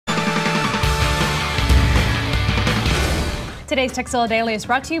Today's Tekzilla Daily is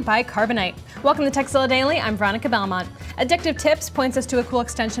brought to you by Carbonite. Welcome to Tekzilla Daily, I'm Veronica Belmont. Addictive Tips points us to a cool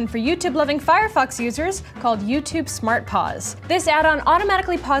extension for YouTube-loving Firefox users called YouTube Smart Pause. This add-on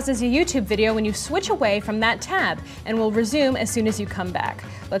automatically pauses a YouTube video when you switch away from that tab and will resume as soon as you come back.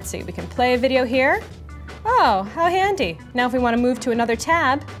 Let's see, we can play a video here. Oh, how handy. Now if we want to move to another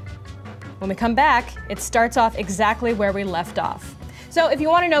tab, when we come back, it starts off exactly where we left off. So if you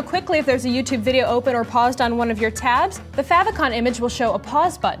want to know quickly if there's a YouTube video open or paused on one of your tabs, the favicon image will show a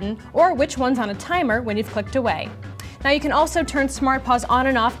pause button or which one's on a timer when you've clicked away. Now you can also turn Smart Pause on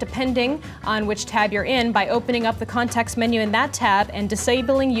and off depending on which tab you're in by opening up the context menu in that tab and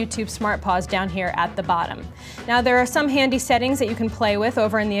disabling YouTube Smart Pause down here at the bottom. Now there are some handy settings that you can play with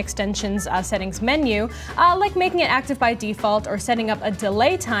over in the extensions settings menu, like making it active by default or setting up a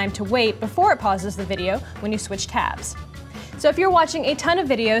delay time to wait before it pauses the video when you switch tabs. So if you're watching a ton of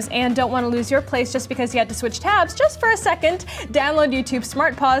videos and don't want to lose your place just because you had to switch tabs just for a second, download YouTube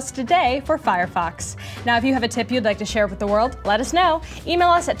Smart Pause today for Firefox. Now if you have a tip you'd like to share with the world, let us know. Email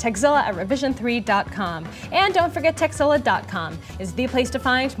us at tekzilla@revision3.com. And don't forget tekzilla.com is the place to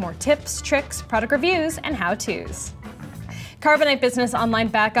find more tips, tricks, product reviews, and how-tos. Carbonite Business Online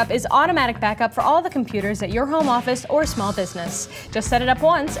Backup is automatic backup for all the computers at your home office or small business. Just set it up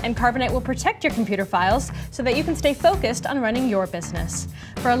once and Carbonite will protect your computer files so that you can stay focused on running your business.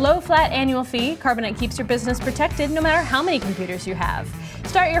 For a low flat annual fee, Carbonite keeps your business protected no matter how many computers you have.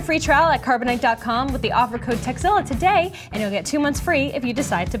 Start your free trial at carbonite.com with the offer code Tekzilla today and you'll get 2 months free if you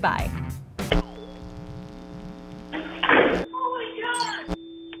decide to buy.